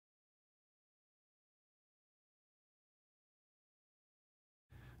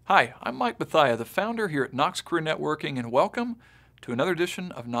Hi, I'm Mike Bethia, the founder here at KNOXX Career Networking, and welcome to another edition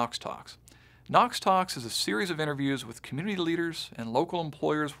of KNOXX Talks. KNOXX Talks is a series of interviews with community leaders and local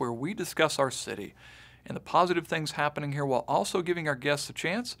employers where we discuss our city and the positive things happening here while also giving our guests a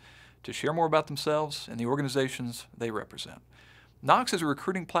chance to share more about themselves and the organizations they represent. KNOXX is a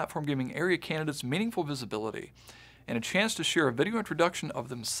recruiting platform giving area candidates meaningful visibility and a chance to share a video introduction of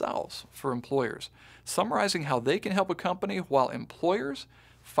themselves for employers, summarizing how they can help a company while employers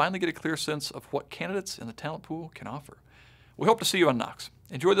finally get a clear sense of what candidates in the talent pool can offer. We hope to see you on KNOXX.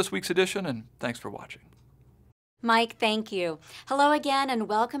 Enjoy this week's edition, and thanks for watching. Mike, thank you. Hello again, and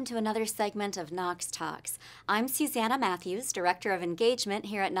welcome to another segment of KNOXX Talks. I'm Susanna Matthews, Director of Engagement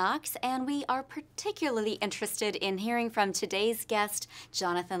here at KNOXX, and we are particularly interested in hearing from today's guest,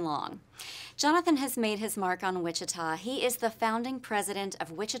 Jonathan Long. Jonathan has made his mark on Wichita. He is the founding president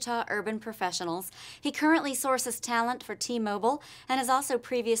of Wichita Urban Professionals. He currently sources talent for T-Mobile and has also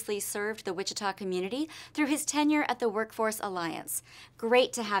previously served the Wichita community through his tenure at the Workforce Alliance.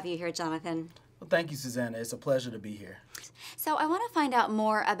 Great to have you here, Jonathan. Well, thank you, Susanna. It's a pleasure to be here. So I want to find out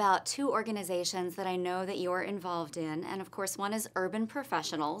more about two organizations that I know that you're involved in. And of course, one is Urban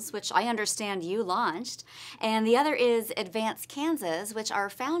Professionals, which I understand you launched. And the other is Advance Kansas, which our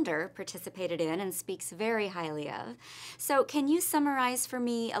founder participated in and speaks very highly of. So can you summarize for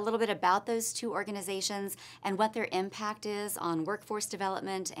me a little bit about those two organizations and what their impact is on workforce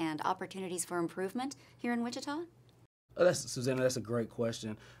development and opportunities for improvement here in Wichita? Susanna, that's a great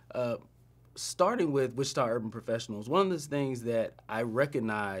question. Starting with Wichita Urban Professionals, one of the things that I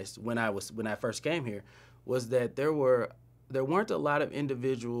recognized when I first came here was that there weren't a lot of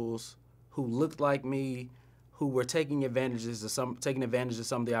individuals who looked like me, who were taking advantage of some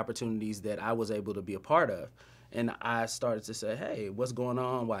of the opportunities that I was able to be a part of. And I started to say, hey, what's going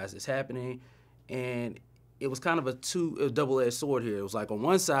on? Why is this happening? And it was kind of a double-edged sword here. It was like on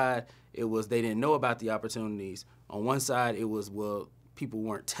one side, it was they didn't know about the opportunities. On one side, it was, well, people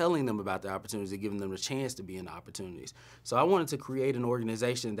weren't telling them about the opportunities, giving them a chance to be in the opportunities. So I wanted to create an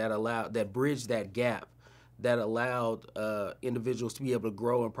organization that bridged that gap, that allowed individuals to be able to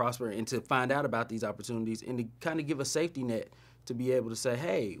grow and prosper and to find out about these opportunities and to kind of give a safety net to be able to say,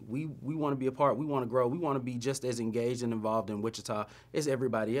 hey, we want to be a part, we want to grow, we want to be just as engaged and involved in Wichita as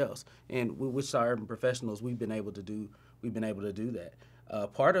everybody else. And with Wichita Urban Professionals, we've been able to do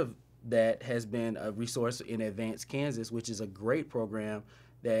that. Part of that has been a resource in Advance Kansas, which is a great program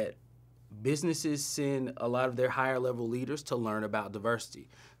that businesses send a lot of their higher level leaders to learn about diversity,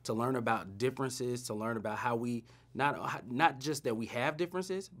 to learn about differences, to learn about how we, not just that we have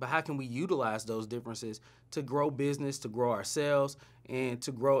differences, but how can we utilize those differences to grow business, to grow ourselves, and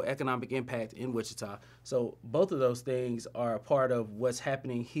to grow economic impact in Wichita. So both of those things are a part of what's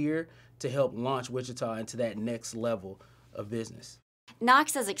happening here to help launch Wichita into that next level of business.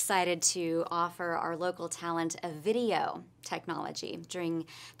 KNOXX is excited to offer our local talent a video technology during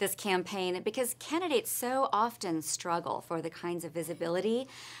this campaign because candidates so often struggle for the kinds of visibility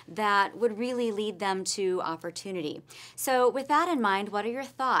that would really lead them to opportunity. So with that in mind, what are your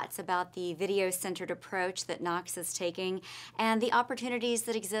thoughts about the video-centered approach that KNOXX is taking and the opportunities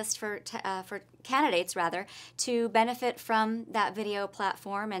that exist for candidates to benefit from that video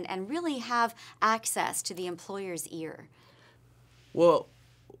platform and really have access to the employer's ear? Well,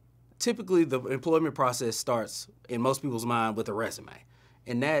 typically the employment process starts in most people's mind with a resume.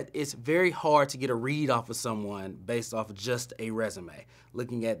 And that it's very hard to get a read off of someone based off of just a resume,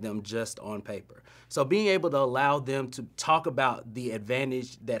 looking at them just on paper. So being able to allow them to talk about the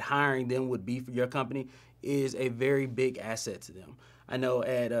advantage that hiring them would be for your company is a very big asset to them. I know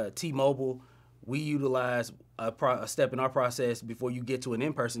at T-Mobile, we utilize a step in our process before you get to an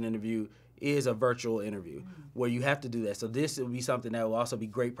in-person interview is a virtual interview where you have to do that. So this will be something that will also be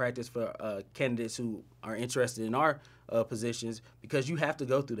great practice for candidates who are interested in our positions because you have to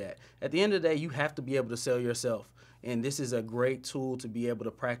go through that. At the end of the day, you have to be able to sell yourself, and this is a great tool to be able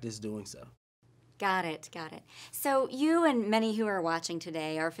to practice doing so. Got it, got it. So you and many who are watching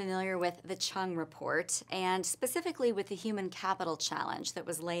today are familiar with the Chung report and specifically with the human capital challenge that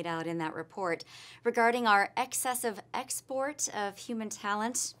was laid out in that report regarding our excessive export of human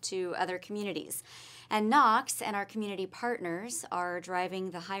talent to other communities. And KNOXX and our community partners are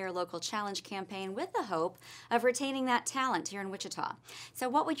driving the Higher Local Challenge campaign with the hope of retaining that talent here in Wichita. So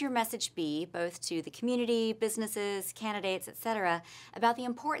what would your message be, both to the community, businesses, candidates, etc., about the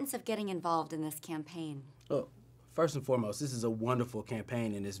importance of getting involved in this campaign? Well, first and foremost, this is a wonderful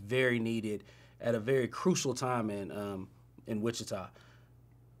campaign and it's very needed at a very crucial time in Wichita.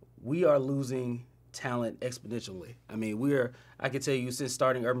 We are losing talent exponentially. I mean, I can tell you since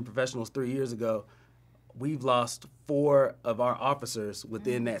starting Urban Professionals 3 years ago, we've lost 4 of our officers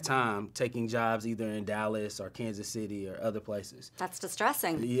within that time, taking jobs either in Dallas or Kansas City or other places. That's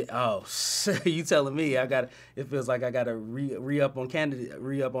distressing. Yeah, oh, you telling me? It feels like I got to re-up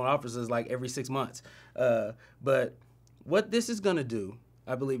on officers like every 6 months. But what this is going to do,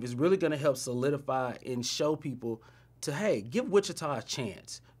 I believe, is really going to help solidify and show people hey, give Wichita a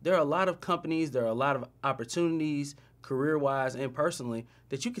chance. There are a lot of companies, there are a lot of opportunities, career-wise and personally,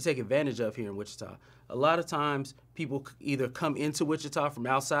 that you can take advantage of here in Wichita. A lot of times, people either come into Wichita from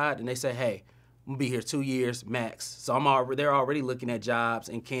outside and they say, hey, I'm gonna be here 2 years max. So they're already looking at jobs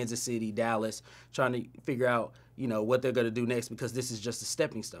in Kansas City, Dallas, trying to figure out, what they're gonna do next because this is just a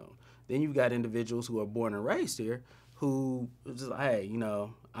stepping stone. Then you've got individuals who are born and raised here who just like, hey,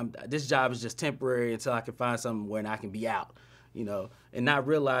 this job is just temporary until I can find something where I can be out, and not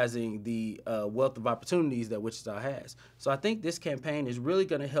realizing the wealth of opportunities that Wichita has. So I think this campaign is really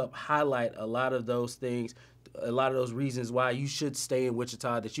going to help highlight a lot of those things, a lot of those reasons why you should stay in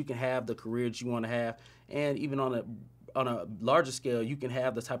Wichita, that you can have the career that you want to have, and even on a larger scale, you can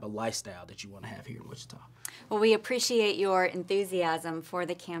have the type of lifestyle that you want to have here in Wichita. Well, we appreciate your enthusiasm for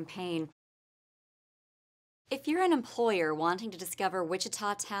the campaign. If you're an employer wanting to discover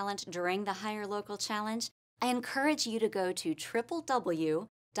Wichita talent during the Hire Local Challenge, I encourage you to go to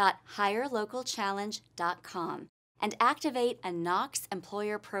www.hirelocalchallenge.com and activate a KNOXX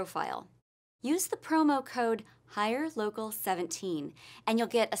employer profile. Use the promo code HireLocal17 and you'll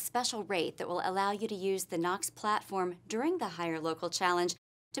get a special rate that will allow you to use the KNOXX platform during the Hire Local Challenge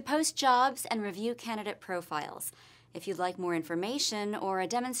to post jobs and review candidate profiles. If you'd like more information or a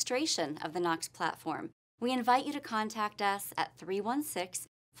demonstration of the KNOXX platform, we invite you to contact us at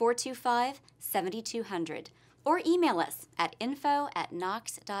 316-425-7200 or email us at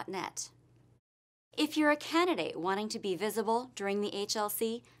info@knox.net. If you're a candidate wanting to be visible during the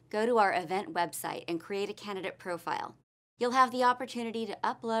HLC, go to our event website and create a candidate profile. You'll have the opportunity to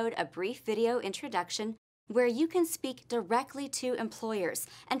upload a brief video introduction where you can speak directly to employers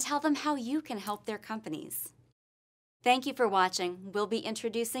and tell them how you can help their companies. Thank you for watching. We'll be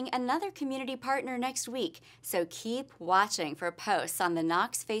introducing another community partner next week, so keep watching for posts on the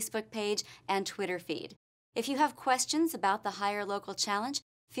KNOXX Facebook page and Twitter feed. If you have questions about the Hire Local Challenge,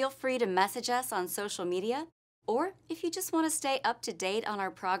 feel free to message us on social media, or if you just want to stay up to date on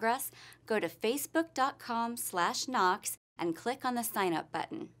our progress, go to facebook.com/KNOXX and click on the sign up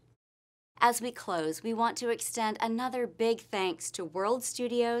button. As we close, we want to extend another big thanks to World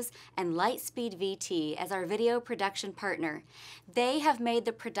Studios and Lightspeed VT as our video production partner. They have made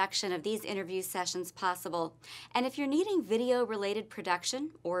the production of these interview sessions possible. And if you're needing video-related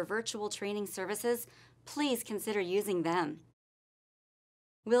production or virtual training services, please consider using them.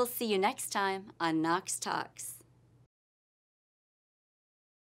 We'll see you next time on KNOXX Talks.